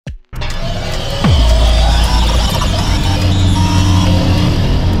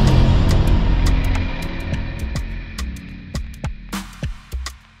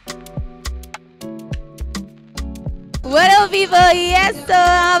people, yes, so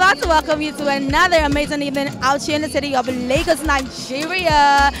I'm about to welcome you to another amazing evening out here in the city of Lagos,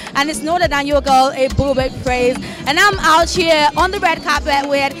 Nigeria. And it's no other than your girl, Ebube Praise. And I'm out here on the red carpet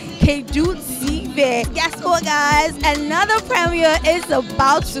with KeduTV. Guess what, guys? Another premiere is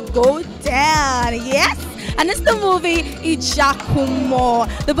about to go down, yes? And it's the movie Ijakumo,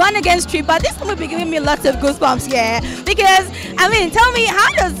 the Born Again stripper. This movie be giving me lots of goosebumps, yeah. Because, I mean, tell me, how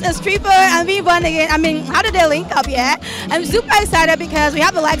does a stripper and being born again, I mean, how do they link up, yeah? I'm super excited because we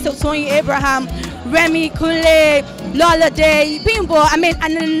have the likes of Toyin Abraham, Remi, Kunle, Lolade, Bimbo, I mean,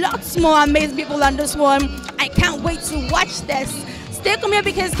 and lots more amazing people on this one. I can't wait to watch this. Stay with me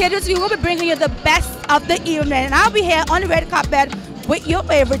because KeduTV will be bringing you the best of the evening. And I'll be here on the red carpet with your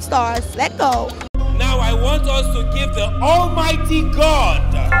favorite stars. Let's go. Now I want us to give the Almighty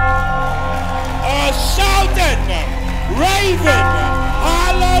God a shouting, raving,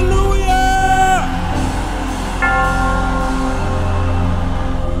 hallelujah!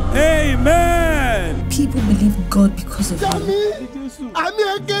 Amen! People believe God because of you.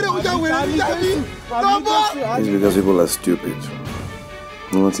 It's because people are stupid.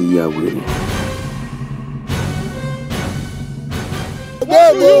 I want to hear with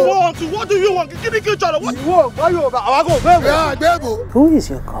What do you want? Give me each other. What do you want? Why you about? Who is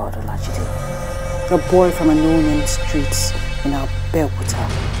your God, Olajide? A boy from a no-name streets in Abeokuta,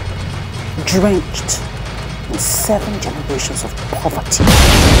 drenched in 7 generations of poverty.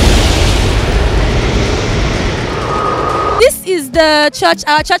 This is the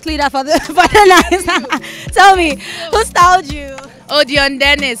church leader for the night. Tell me, who styled you? Odion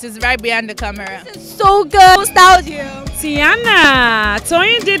Dennis is right behind the camera. This is so good. Who styled you? Tiana.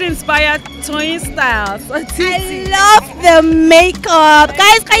 Toyin did inspire Toyin styles. I love the makeup.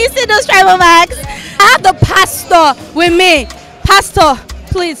 Guys, can you see those tribal marks? I have the pastor with me. Pastor,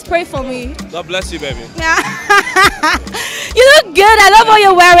 please pray for me. God bless you, baby. Yeah. You look good. I love what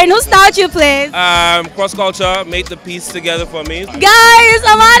you're wearing. Who styled you, please? Cross Culture made the piece together for me. Guys,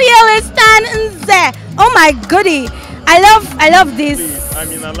 I'm out here with Stan Nze. Oh my goodie. I love this.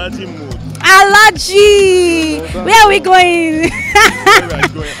 I'm in allergy mood. Allergy. Where are we going?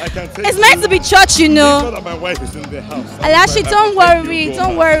 I can tell It's meant to be church, you know. that my wife is in the house. Alashi, don't worry,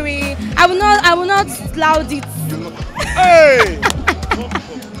 don't worry. I will not loud it. Hey!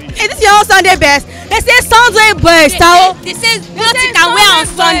 Hey, this is your own Sunday best. They say Sunday best. This is clothes you can wear on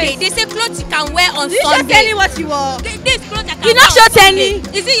Sunday. They say clothes you can wear on You show Sunday. Tenny what you are. This clothes I can You wear not show on Sunday.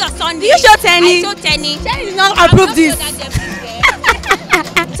 Tenny. Is it your Sunday? You show Tenny. I show Tenny. Tenny did not approve this.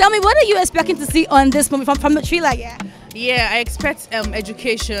 Tell me, what are you expecting to see on this movie from the trailer? Yeah, I expect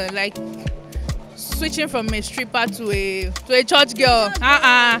education, like switching from a stripper to a church girl.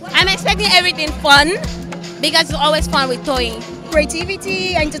 I'm expecting everything fun because it's always fun with Toyin.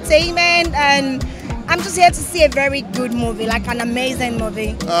 Creativity, entertainment, and I'm just here to see a very good movie, like an amazing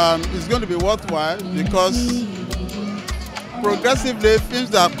movie. It's going to be worthwhile because progressively films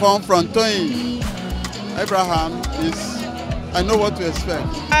that come from Toyin Abraham I know what to expect.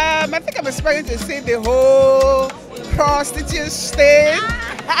 I think I'm expecting to see the whole prostitute stage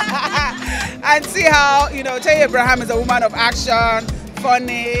and see how, Toyin Abraham is a woman of action,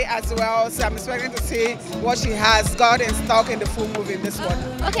 funny as well. So I'm expecting to see what she has got in stock in the full movie in this one.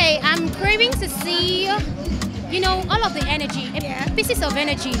 Okay, I'm craving to see, all of the energy, pieces of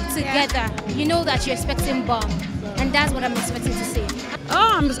energy together. You know that you're expecting bomb, and that's what I'm expecting to see.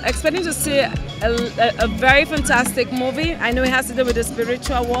 Oh, I'm expecting to see a very fantastic movie. I know it has to do with the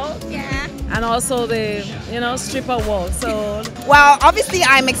spiritual world. Yeah. And also the, stripper world. So, Well, obviously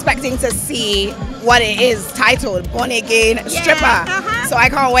I'm expecting to see what it is titled, Born Again Stripper. So I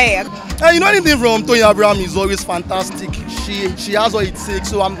can't wait. Anything from Toyin Abraham is always fantastic. She has what it takes,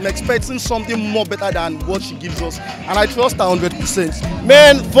 so I'm expecting something more better than what she gives us. And I trust her 100%.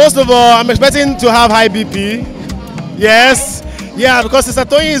 Man, first of all, I'm expecting to have high BP. Yes. Yeah, because Sister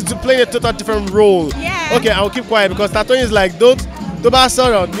Toyin is playing a total different role. Yeah. Okay, I'll keep quiet because Sister Toyin is like, don't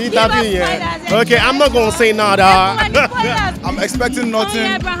okay, I'm not going to say nada. I'm expecting nothing.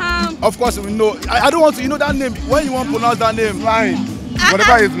 Abraham. Of course, we know. I don't want to, that name. When you want to pronounce that name, lying.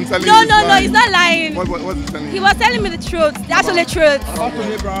 Whatever he's been telling you. No, he's not lying. What is he telling you? He was telling me the truth, the absolute truth. Oh,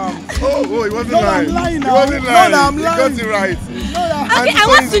 he wasn't lying. I'm lying He now. wasn't lying. I'm He lying. got it right. Okay, I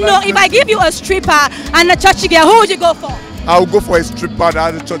want to know, if I give you a stripper and a churchy girl, who would you go for? I'll go for a stripper that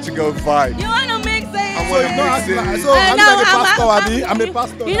has a churchy girl vibe. You want to mix it? I want to mix it. So I'm like a pastor, Abi. I'm a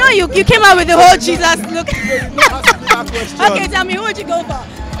pastor. You came out with the whole Jesus look. Okay, tell me, who would you go for?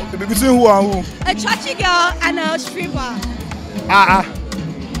 Between who and who? A churchy girl and a stripper.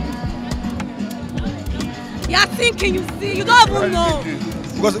 You're thinking, you see, you don't even know.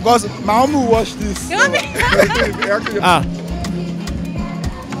 Because my mom will watch this. You know what I mean?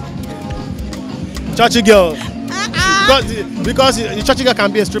 Churchy girl. Because the churchy girl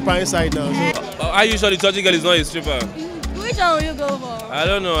can be a stripper inside now. So. Are you sure the churchy girl is not a stripper? Which one will you go for? I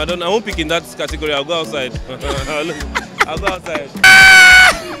don't know. I won't pick in that category. I'll go outside. I'll go outside.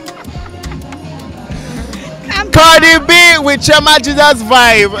 Cardi B with Chema Jesus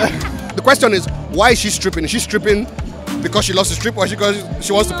vibe. The question is, why is she stripping? Is she stripping because she loves to strip or because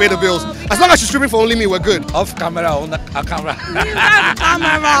she wants to pay the bills? As long as she's stripping for only me, we're good. Off camera, on a camera.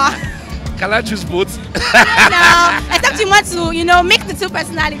 Camera. Can I choose both? No, except you want to, mix the two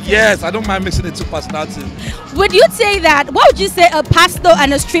personalities. Yes, I don't mind mixing the two personalities. Would you say that, what would you say a pastor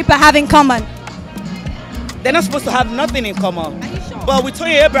and a stripper have in common? They're not supposed to have nothing in common. Are you sure? But with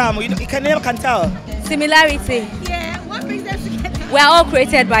Toyin Abraham, you never can tell. Similarity. Yeah, what brings them together? We are all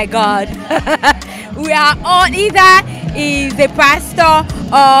created by God. We are all, either is a pastor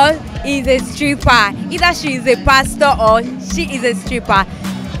or is a stripper. Either she is a pastor or she is a stripper.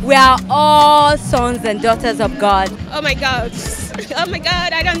 We are all sons and daughters of God. Oh my God. Oh my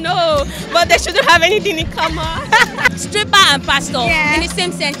God, I don't know. But they shouldn't have anything in common. Stripper and pastor in the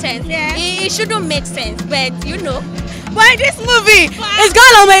same sentence. Yeah. It shouldn't make sense, but But this movie is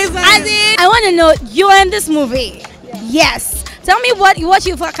gone amazing. I want to know, you are in this movie. Yes. Tell me what you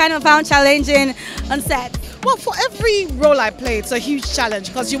kind of found challenging on set. Well, for every role I play, it's a huge challenge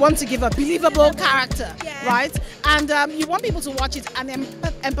because you want to give a believable character, right? And you want people to watch it and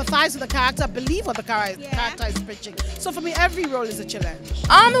empathize with the character, believe what the character is preaching. So for me, every role is a challenge.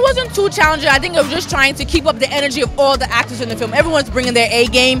 It wasn't too challenging. I think I was just trying to keep up the energy of all the actors in the film. Everyone's bringing their A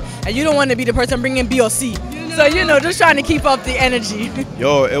game, and you don't want to be the person bringing B or C. So, just trying to keep up the energy.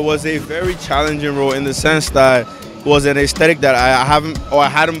 Yo, it was a very challenging role in the sense that it was an aesthetic that I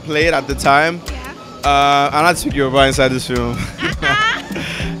hadn't played at the time. I'm not speaking Yoruba inside this film.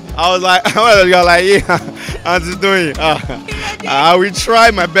 I was like, yeah, I'm just doing. I will try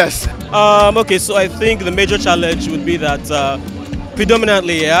my best. Okay, so I think the major challenge would be that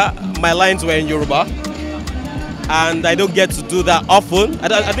predominantly, my lines were in Yoruba, and I don't get to do that often.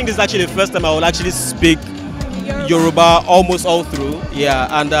 I think this is actually the first time I will actually speak Yoruba almost all through.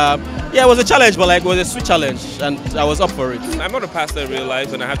 Yeah, and it was a challenge, but it was a sweet challenge, and I was up for it. I'm not a pastor in real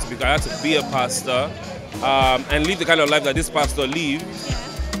life, and I have to be a pastor and live the kind of life that this pastor lives.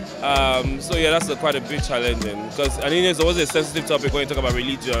 So yeah, that's quite a big challenging because it's always a sensitive topic when you talk about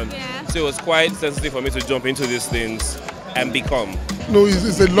religion. So it was quite sensitive for me to jump into these things and become. No,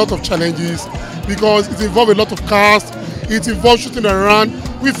 it's a lot of challenges because it involves a lot of cast. It involves shooting around.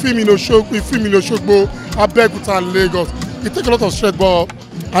 We film in Oshogbo, Abeokuta, and Lagos. It takes a lot of stress, but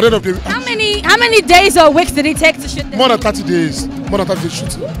at the end of the day, how many days or weeks did it take to shoot this? More than 30 days. More than 30 days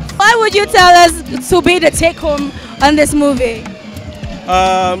shooting. What would you tell us to be the take home on this movie?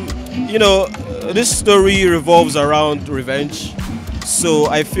 This story revolves around revenge. So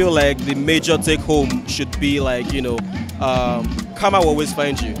I feel like the major take home should be karma will always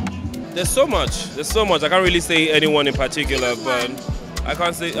find you. There's so much. I can't really say anyone in particular, but I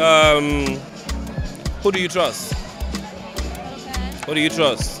can't say. Who do you trust? Who do you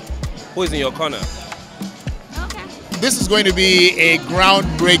trust? Who is in your corner? This is going to be a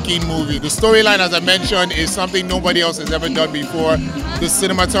groundbreaking movie. The storyline, as I mentioned, is something nobody else has ever done before. The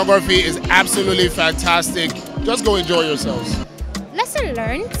cinematography is absolutely fantastic. Just go enjoy yourselves. Lesson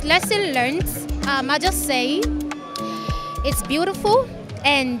learned. I'll just say it's beautiful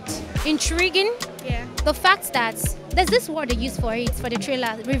and intriguing. Yeah. The fact that there's this word they use for it, for the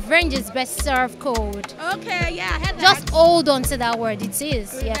trailer, revenge is best served cold. Okay, yeah, I heard that. Just hold on to that word, it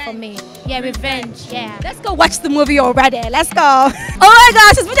is, revenge. For me. Yeah, revenge, yeah. Let's go watch the movie already, let's go. Oh my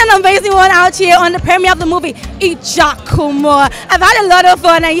gosh, it's been an amazing one out here on the premiere of the movie, Ijakumo. I've had a lot of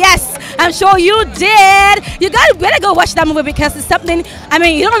fun, and yes, I'm sure you did. You better go watch that movie because it's something,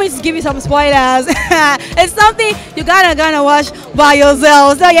 you don't want me to give you some spoilers. It's something you gotta watch by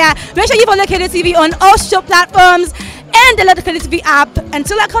yourself. So yeah, make sure you follow KeduTV on all show platforms and the KeduTV app.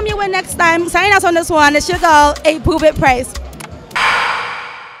 Until I come your way next time, signing out on this one, it's your girl, Ebube Praise.